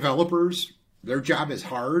 Software developers, their job is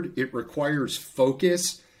hard. It requires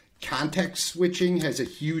focus. Context switching has a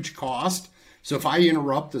huge cost. So if I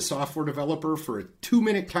interrupt the software developer for a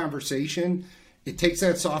 2-minute conversation, it takes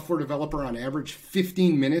that software developer on average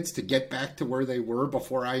 15 minutes to get back to where they were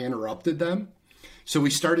before I interrupted them. So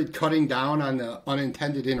we started cutting down on the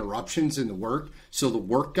unintended interruptions in the work, so the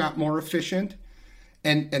work got more efficient.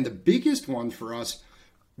 And the biggest one for us,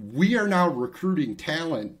 we are now recruiting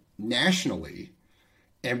talent nationally,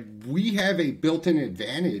 and we have a built-in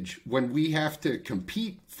advantage when we have to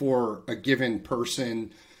compete for a given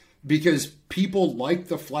person because people like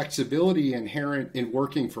the flexibility inherent in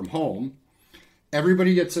working from home.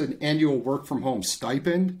 Everybody gets an annual work from home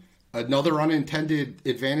stipend. Another unintended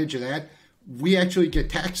advantage of that, we actually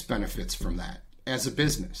get tax benefits from that as a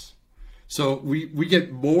business. So we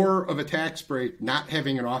get more of a tax break not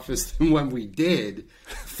having an office than when we did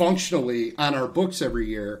functionally on our books every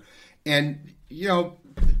year. And,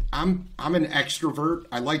 I'm an extrovert.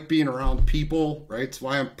 I like being around people, right? That's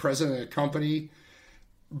why I'm president of a company.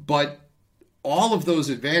 But all of those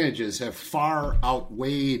advantages have far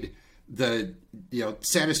outweighed the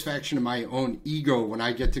satisfaction of my own ego when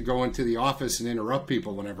I get to go into the office and interrupt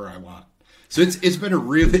people whenever I want. So it's been a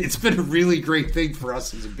really great thing for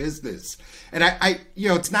us as a business. And I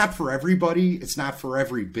it's not for everybody, it's not for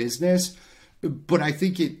every business, but I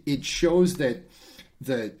think it shows that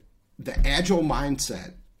the agile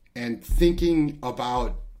mindset and thinking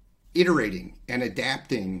about iterating and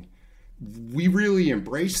adapting, we really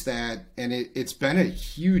embrace that, and it's been a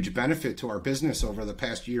huge benefit to our business over the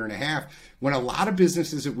past year and a half. When a lot of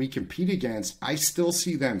businesses that we compete against, I still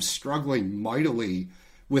see them struggling mightily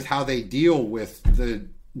with how they deal with the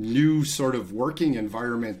new sort of working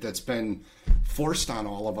environment that's been forced on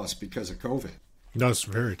all of us because of COVID. That's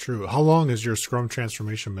very true. How long has your Scrum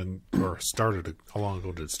transformation been, or started? How long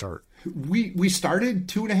ago did it start? We started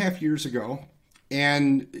 2.5 years ago.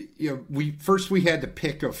 And we had to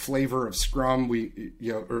pick a flavor of Scrum,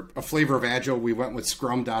 or a flavor of Agile. We went with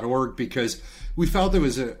Scrum.org because we felt it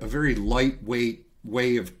was a very lightweight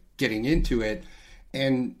way of getting into it.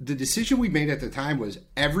 And the decision we made at the time was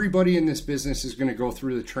everybody in this business is going to go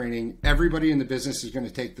through the training. Everybody in the business is going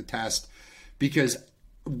to take the test, because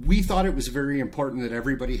we thought it was very important that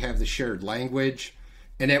everybody have the shared language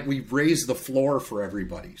and that we raise the floor for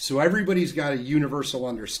everybody. So everybody's got a universal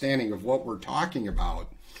understanding of what we're talking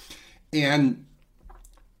about. And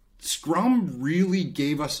Scrum really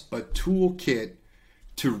gave us a toolkit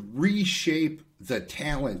to reshape the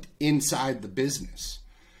talent inside the business.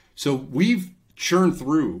 So we've churned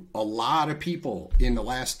through a lot of people in the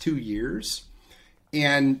last 2 years.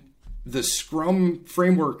 And the Scrum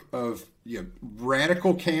framework of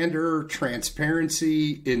radical candor,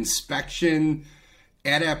 transparency, inspection,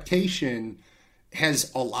 adaptation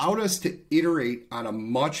has allowed us to iterate on a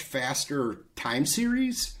much faster time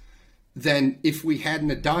series than if we hadn't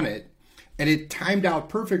have done it. And it timed out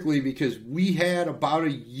perfectly because we had about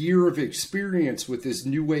a year of experience with this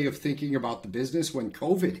new way of thinking about the business when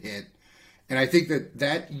COVID hit. And I think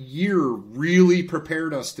that year really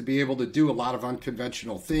prepared us to be able to do a lot of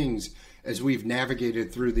unconventional things as we've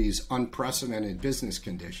navigated through these unprecedented business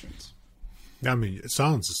conditions. I mean, it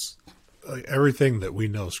sounds like everything that we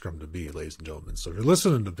know Scrum to be, ladies and gentlemen. So if you're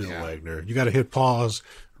listening to Bill Wagner, you got to hit pause,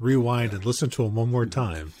 rewind, and listen to him one more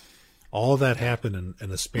time. all that happened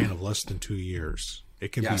in a span of less than 2 years.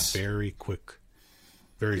 It can be very quick.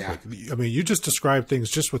 Very quick. I mean, you just described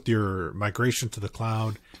things just with your migration to the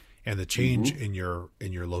cloud and the change in your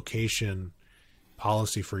location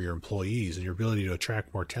policy for your employees and your ability to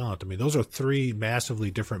attract more talent. I mean, those are 3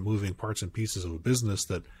 massively different moving parts and pieces of a business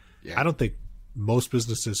that I don't think most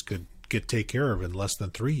businesses could take care of in less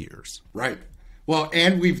than 3 years. Right. Well,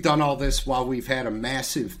 and we've done all this while we've had a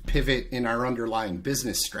massive pivot in our underlying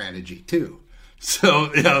business strategy too.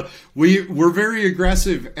 So we're very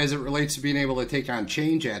aggressive as it relates to being able to take on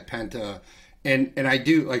change at Penta. And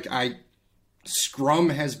Scrum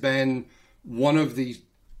has been one of the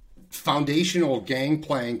foundational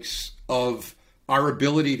gangplanks of our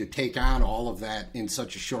ability to take on all of that in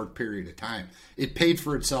such a short period of time. It paid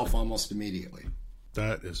for itself almost immediately.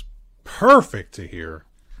 That is perfect to hear.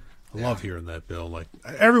 I love hearing that, Bill. Like,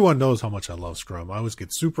 everyone knows how much I love Scrum. I always get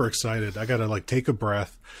super excited. I got to take a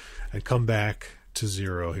breath and come back to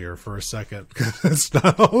zero here for a second. It's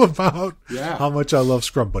not all about how much I love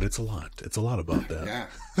Scrum, but it's a lot. It's a lot about that.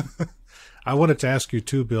 Yeah. I wanted to ask you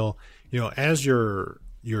too, Bill, as you're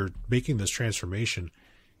making this transformation,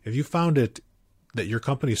 have you found it that your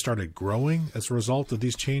company started growing as a result of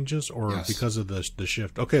these changes, or because of the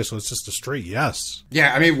shift? Okay, so it's just a straight yes.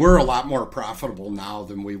 Yeah, I mean, we're a lot more profitable now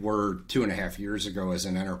than we were 2.5 years ago as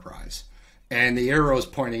an enterprise. And the arrow's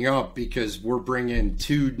pointing up because we're bringing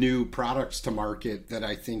 2 new products to market that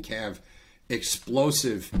I think have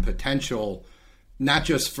explosive potential, not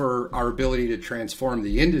just for our ability to transform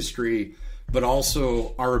the industry, but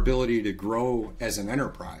also our ability to grow as an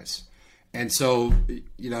enterprise. And so,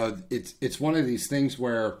 it's one of these things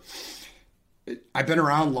where I've been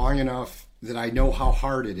around long enough that I know how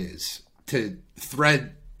hard it is to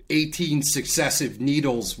thread 18 successive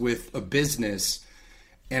needles with a business.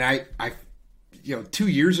 And I 2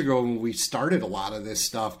 years ago when we started a lot of this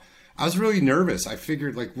stuff, I was really nervous. I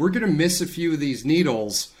figured we're going to miss a few of these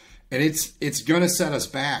needles and it's going to set us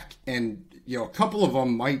back. And, a couple of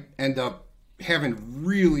them might end up having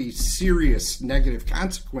really serious negative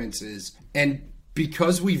consequences. And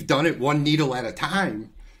because we've done it one needle at a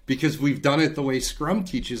time, because we've done it the way Scrum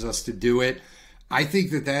teaches us to do it, I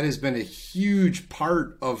think that has been a huge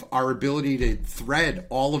part of our ability to thread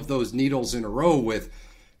all of those needles in a row with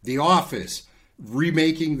the office,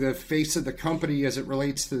 remaking the face of the company as it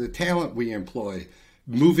relates to the talent we employ,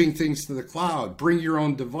 moving things to the cloud, bring your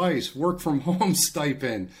own device, work from home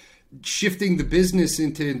stipend, shifting the business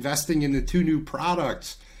into investing in the 2 new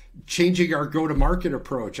products, changing our go-to-market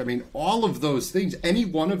approach. I mean, all of those things, any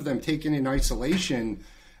one of them taken in isolation,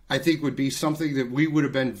 I think would be something that we would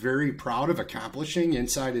have been very proud of accomplishing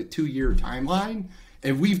inside a 2-year timeline.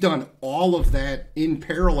 And we've done all of that in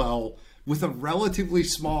parallel with a relatively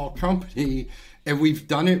small company, and we've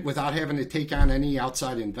done it without having to take on any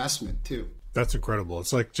outside investment too. That's incredible.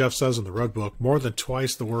 It's like Jeff says in the Red Book, more than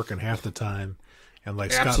twice the work in half the time. And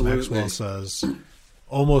like Absolutely. Scott Maxwell says,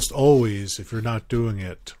 almost always, if you're not doing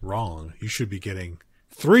it wrong, you should be getting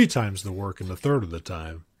 3 times the work in the third of the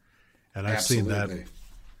time. And I've seen that.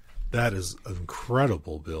 That is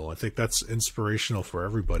incredible, Bill. I think that's inspirational for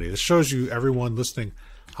everybody. It shows you, everyone listening,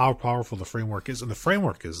 how powerful the framework is. And the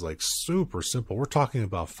framework is super simple. We're talking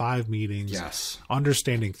about 5 meetings,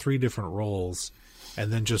 understanding 3 different roles,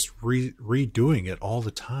 and then just redoing it all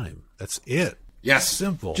the time. That's it. Yes.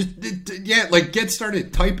 Simple. Just, get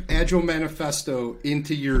started. Type Agile Manifesto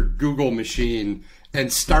into your Google machine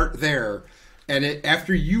and start there. And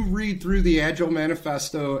after you read through the Agile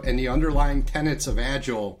Manifesto and the underlying tenets of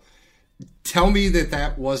Agile, tell me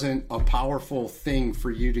that wasn't a powerful thing for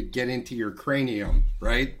you to get into your cranium,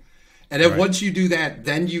 right? And then once you do that,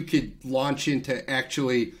 then you could launch into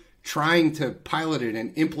actually trying to pilot it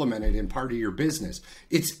and implement it in part of your business.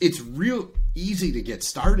 It's real easy to get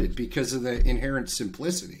started because of the inherent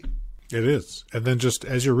simplicity. It is. And then just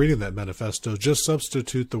as you're reading that manifesto, just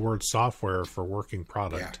substitute the word software for working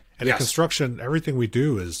product. And in construction, everything we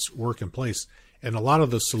do is work in place. And a lot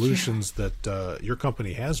of the solutions that your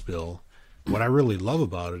company has, Bill, what I really love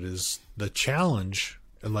about it is the challenge.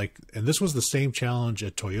 And this was the same challenge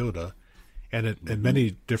at Toyota and at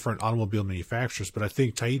many different automobile manufacturers. But I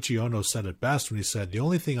think Taiichi Ono said it best when he said, the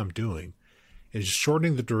only thing I'm doing is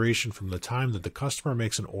shortening the duration from the time that the customer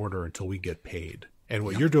makes an order until we get paid. And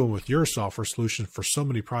what you're doing with your software solution for so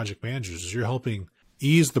many project managers is you're helping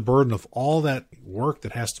ease the burden of all that work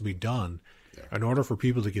that has to be done in order for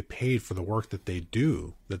people to get paid for the work that they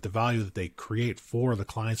do, that the value that they create for the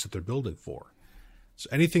clients that they're building for. So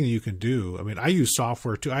anything that you can do, I mean, I use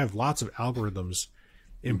software too. I have lots of algorithms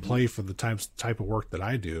in play for the type of work that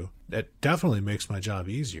I do. That definitely makes my job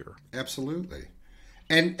easier. Absolutely.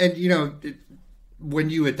 And when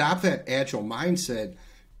you adopt that agile mindset,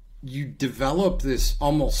 you develop this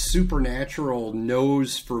almost supernatural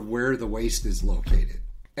nose for where the waste is located.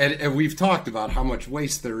 And we've talked about how much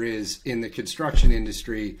waste there is in the construction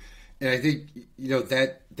industry. And I think,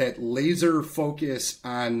 that laser focus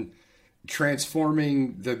on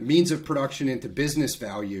transforming the means of production into business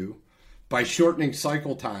value by shortening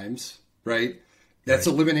cycle times, right? That's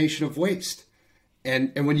elimination of waste.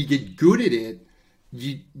 And when you get good at it,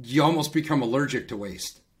 you almost become allergic to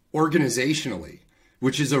waste organizationally,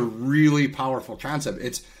 which is a really powerful concept.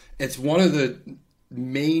 It's one of the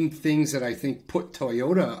main things that I think put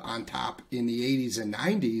Toyota on top in the 80s and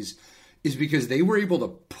 90s, is because they were able to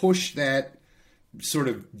push that sort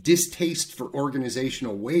of distaste for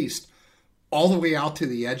organizational waste all the way out to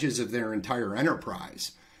the edges of their entire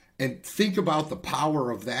enterprise. And think about the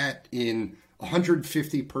power of that in a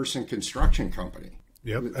 150-person construction company.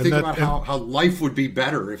 Yep. Think about how life would be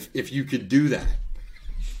better if you could do that.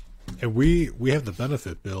 And we have the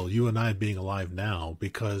benefit, Bill, you and I being alive now,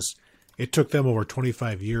 because it took them over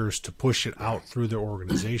 25 years to push it out through their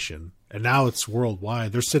organization. And now it's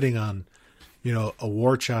worldwide. They're sitting on, a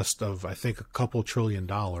war chest of, I think, a couple $1 trillion.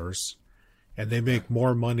 And they make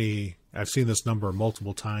more money. I've seen this number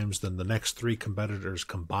multiple times than the next 3 competitors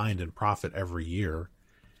combined in profit every year.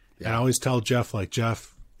 Yeah. And I always tell Jeff,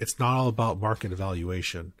 Jeff, it's not all about market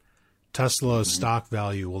evaluation. Tesla's stock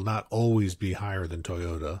value will not always be higher than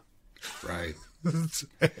Toyota. Right.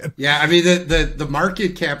 Yeah, I mean, the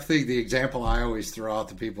market cap thing, the example I always throw out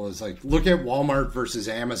to people is look at Walmart versus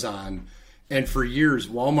Amazon. And for years,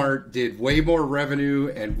 Walmart did way more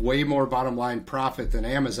revenue and way more bottom line profit than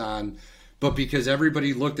Amazon. But because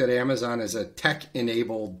everybody looked at Amazon as a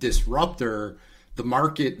tech-enabled disruptor, the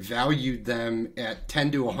market valued them at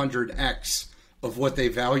 10 to 100x of what they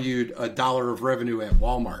valued $1 of revenue at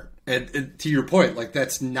Walmart. And to your point,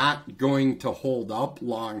 that's not going to hold up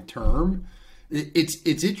long term.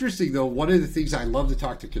 It's interesting, though. One of the things I love to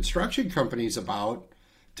talk to construction companies about,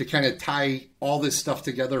 to kind of tie all this stuff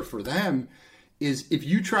together for them, is if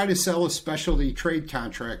you try to sell a specialty trade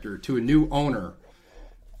contractor to a new owner,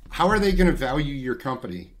 how are they going to value your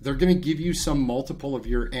company? They're going to give you some multiple of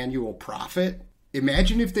your annual profit.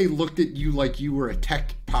 Imagine if they looked at you like you were a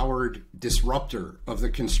tech-powered disruptor of the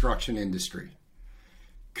construction industry.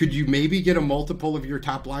 Could you maybe get a multiple of your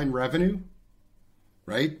top-line revenue?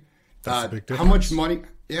 Right? That's a big difference.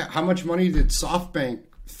 How much money did SoftBank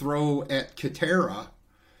throw at Katerra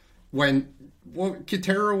when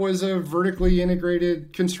Katerra was a vertically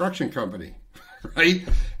integrated construction company, right?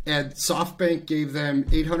 And SoftBank gave them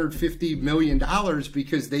 $850 million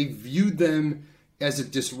because they viewed them as a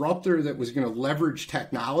disruptor that was going to leverage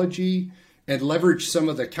technology and leverage some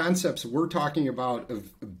of the concepts we're talking about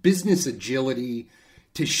of business agility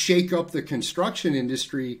to shake up the construction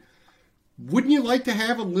industry. Wouldn't you like to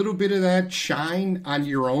have a little bit of that shine on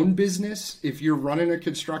your own business if you're running a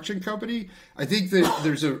construction company? I think that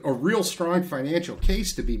there's a real strong financial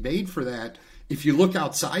case to be made for that. If you look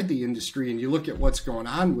outside the industry and you look at what's going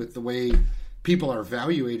on with the way people are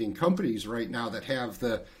evaluating companies right now that have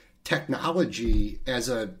the technology as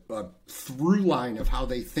a through line of how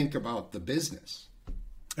they think about the business.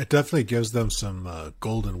 It definitely gives them some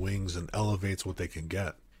golden wings and elevates what they can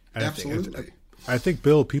get. And Absolutely. I think,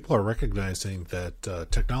 Bill, people are recognizing that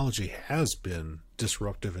technology has been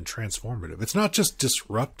disruptive and transformative. It's not just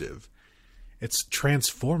disruptive, it's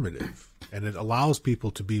transformative, and it allows people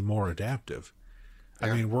to be more adaptive.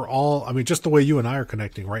 Yeah. I mean, just the way you and I are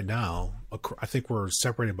connecting right now, I think we're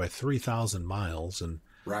separated by 3,000 miles and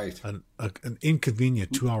right, an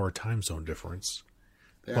inconvenient 2-hour time zone difference.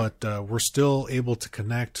 Yeah. But we're still able to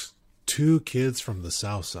connect 2 kids from the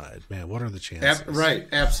South Side. Man, what are the chances? Right,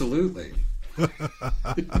 absolutely.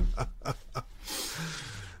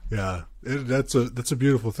 Yeah, that's a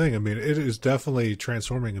beautiful thing. I mean, it is definitely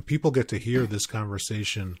transforming, and people get to hear this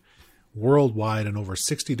conversation worldwide in over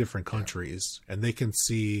 60 different countries, and they can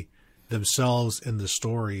see themselves in the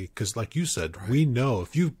story. Because like you said, right, we know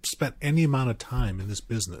if you've spent any amount of time in this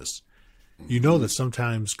business, you know that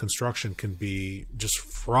sometimes construction can be just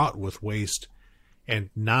fraught with waste and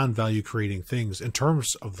non-value creating things in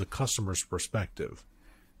terms of the customer's perspective.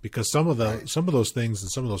 Because some of those things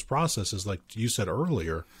and some of those processes, like you said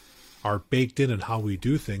earlier, are baked in how we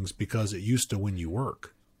do things because it used to when you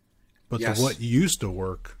work. But yes, what used to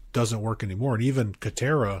work doesn't work anymore. And even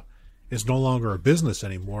Katerra is no longer a business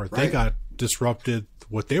anymore. Right. They got disrupted.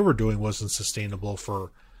 What they were doing wasn't sustainable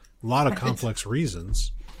for a lot of complex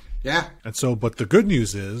reasons. Yeah. And so, but the good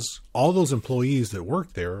news is all those employees that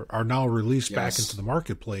work there are now released back into the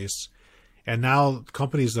marketplace. And now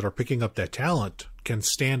companies that are picking up that talent can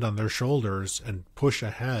stand on their shoulders and push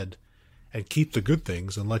ahead and keep the good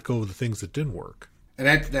things and let go of the things that didn't work.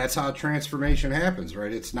 And that's how transformation happens,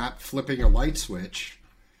 right? It's not flipping a light switch.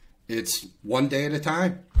 It's one day at a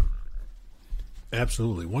time.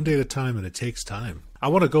 Absolutely. One day at a time, and it takes time. I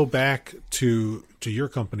want to go back to your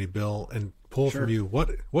company, Bill, and pull Sure. from you.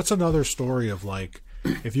 What's another story of, like,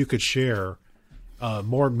 if you could share a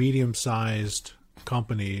more medium-sized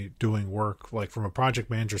company doing work, like from a project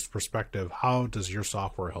manager's perspective, how does your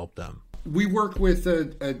software help them? We work with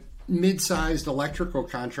a mid-sized electrical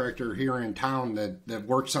contractor here in town that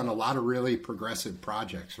works on a lot of really progressive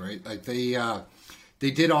projects, right? Like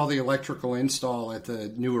they did all the electrical install at the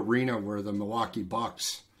new arena where the Milwaukee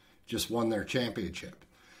Bucks just won their championship.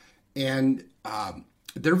 And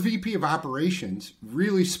their VP of operations,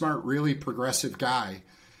 really smart, really progressive guy,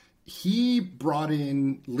 he brought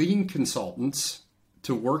in lean consultants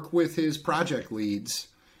to work with his project leads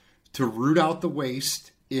to root out the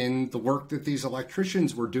waste in the work that these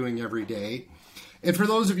electricians were doing every day. And for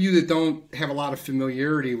those of you that don't have a lot of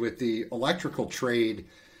familiarity with the electrical trade,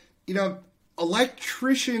 you know,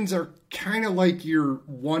 electricians are kind of like your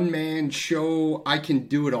one-man show, I can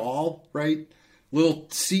do it all, right? Little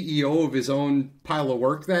CEO of his own pile of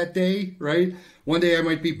work that day, right? One day I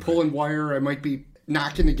might be pulling wire, I might be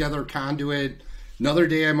knocking together conduit. Another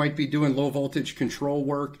day I might be doing low voltage control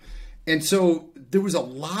work. And so there was a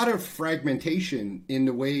lot of fragmentation in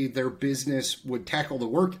the way their business would tackle the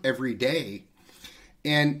work every day.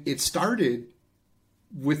 And it started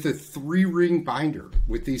with a 3-ring binder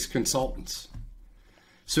with these consultants.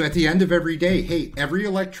 So at the end of every day, hey, every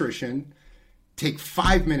electrician, take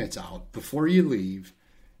 5 minutes out before you leave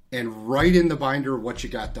and write in the binder what you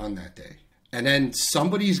got done that day. And then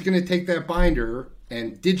somebody's going to take that binder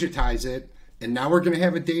and digitize it. And now we're going to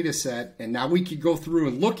have a data set. And now we could go through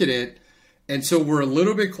and look at it. And so we're a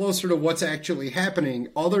little bit closer to what's actually happening,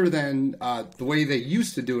 other than the way they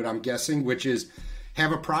used to do it, I'm guessing, which is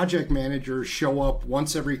have a project manager show up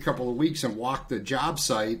once every couple of weeks and walk the job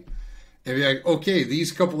site and be like, okay,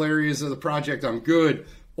 these couple areas of the project, I'm good.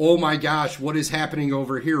 Oh my gosh, what is happening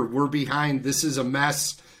over here? We're behind. This is a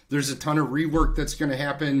mess. There's a ton of rework that's going to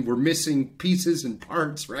happen. We're missing pieces and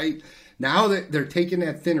parts, right? Now that they're taking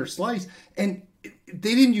that thinner slice, and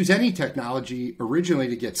they didn't use any technology originally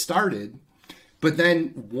to get started. But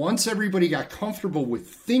then once everybody got comfortable with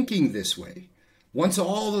thinking this way, once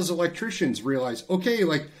all those electricians realized, okay,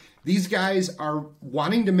 like these guys are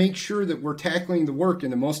wanting to make sure that we're tackling the work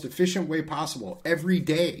in the most efficient way possible every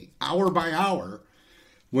day, hour by hour.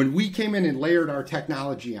 When we came in and layered our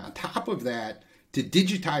technology on top of that to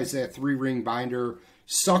digitize that 3-ring binder,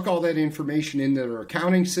 suck all that information into their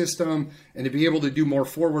accounting system, and to be able to do more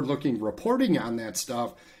forward-looking reporting on that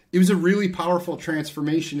stuff, it was a really powerful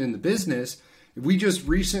transformation in the business. We just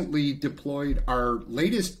recently deployed our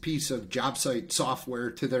latest piece of job site software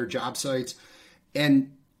to their job sites,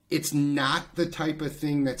 and it's not the type of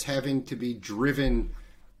thing that's having to be driven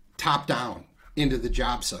top down into the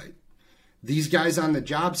job site. These guys on the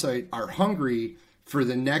job site are hungry for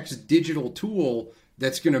the next digital tool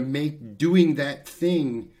that's going to make doing that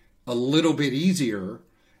thing a little bit easier,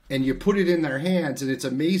 and you put it in their hands, and it's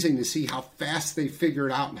amazing to see how fast they figure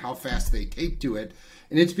it out and how fast they take to it.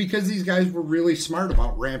 And it's because these guys were really smart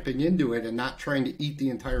about ramping into it and not trying to eat the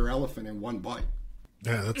entire elephant in one bite.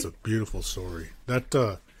 Yeah, that's a beautiful story.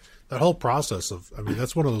 That whole process of, I mean,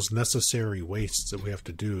 that's one of those necessary wastes that we have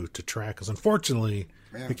to do to track. Because unfortunately,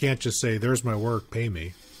 we can't just say, there's my work, pay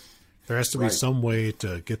me. There has to be some way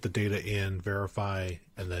to get the data in, verify,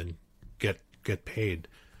 and then get paid.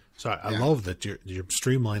 So I love that you're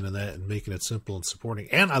streamlining that and making it simple and supporting.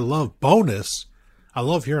 And I love I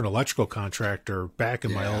love hearing electrical contractor back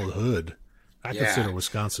in my old hood. I consider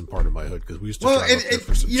Wisconsin part of my hood because we used to drive up there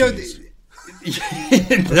for some cheese.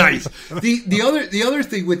 Nice. The other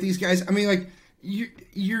thing with these guys, I mean, like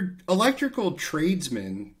your electrical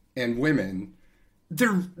tradesmen and women,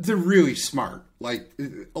 they're really smart. Like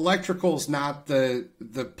electrical's not the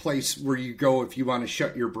place where you go if you want to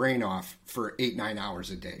shut your brain off for 8-9 hours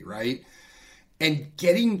a day, right? And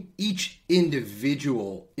getting each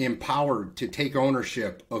individual empowered to take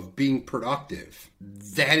ownership of being productive,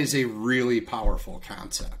 that is a really powerful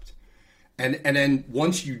concept. And then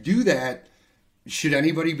once you do that, should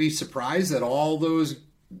anybody be surprised that all those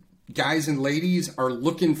guys and ladies are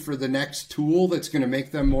looking for the next tool that's going to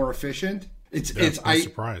make them more efficient? It's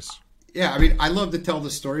surprise. Yeah, I mean, I love to tell the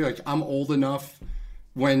story. Like, I'm old enough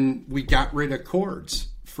when we got rid of cords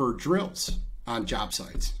for drills on job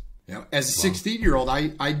sites. You know, as a 16-year-old,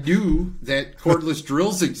 I knew that cordless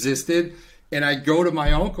drills existed, and I go to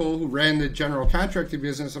my uncle who ran the general contracting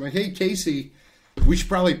business. I'm like, hey, Casey, we should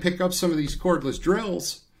probably pick up some of these cordless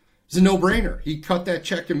drills It's a no-brainer. He cut that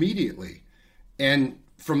check immediately. And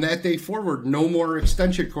from that day forward, no more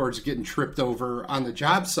extension cords getting tripped over on the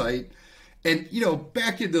job site. And,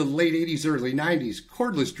 back in the late 80s, early 90s,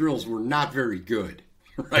 cordless drills were not very good,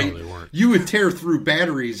 right? No, they weren't. You would tear through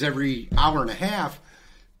batteries every hour and a half.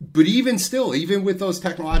 But even still, even with those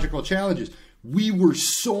technological challenges, we were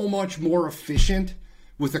so much more efficient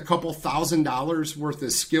with a couple $1,000s worth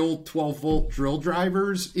of skilled 12-volt drill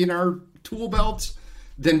drivers in our tool belts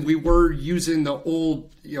than we were using the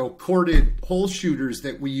old, corded hole shooters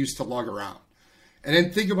that we used to lug around. And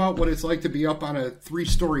then think about what it's like to be up on a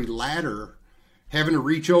 3-story ladder, having to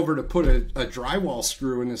reach over to put a drywall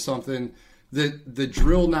screw into something. The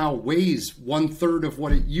drill now weighs 1/3 of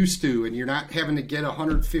what it used to, and you're not having to get a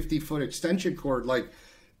 150-foot extension cord. Like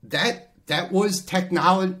that was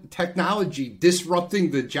technology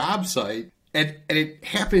disrupting the job site, and it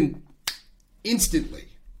happened instantly.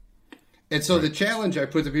 And so the challenge I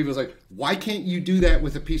put to people is like, why can't you do that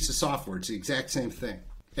with a piece of software? It's the exact same thing.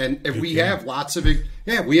 And we have lots of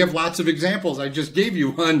examples. I just gave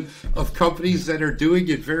you one of companies that are doing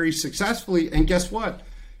it very successfully. And guess what?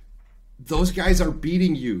 Those guys are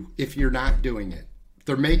beating you if you're not doing it.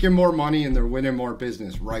 They're making more money and they're winning more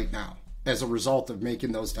business right now as a result of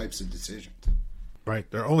making those types of decisions. Right.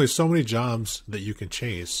 There are only so many jobs that you can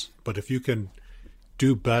chase, but if you can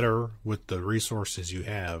do better with the resources you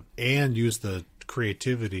have and use the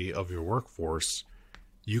creativity of your workforce,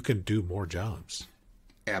 you can do more jobs.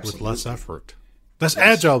 Absolutely. With less effort. That's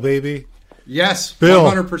agile, baby. Yes, Bill,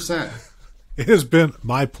 100%. It has been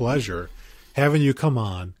my pleasure having you come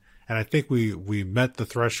on, and I think we met the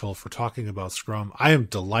threshold for talking about Scrum. I am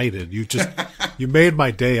delighted. You made my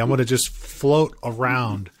day. I'm going to just float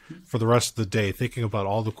around for the rest of the day thinking about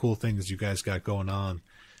all the cool things you guys got going on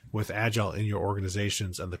with Agile in your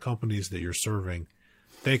organizations and the companies that you're serving.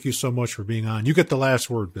 Thank you so much for being on. You get the last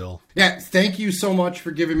word, Bill. Yeah, thank you so much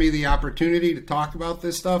for giving me the opportunity to talk about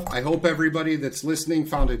this stuff. I hope everybody that's listening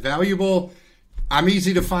found it valuable. I'm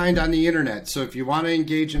easy to find on the internet, so if you want to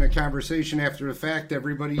engage in a conversation after the fact,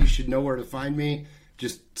 everybody should know where to find me.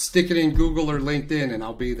 Just stick it in Google or LinkedIn, and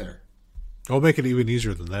I'll be there. I'll make it even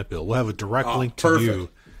easier than that, Bill. We'll have a direct link to perfect. you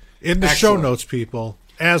in the show notes, people.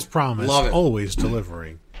 As promised, always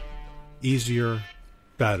delivering easier,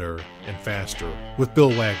 better, and faster with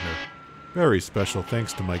Bill Wagner. Very special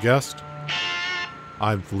thanks to my guest.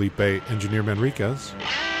 I'm Felipe Engineer Manriquez.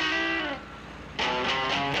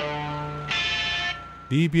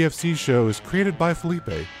 The EBFC show is created by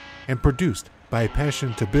Felipe and produced by a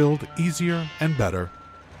passion to build easier and better.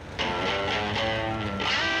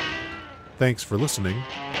 Thanks for listening.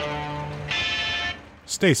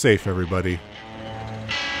 Stay safe, everybody.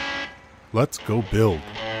 Let's go build.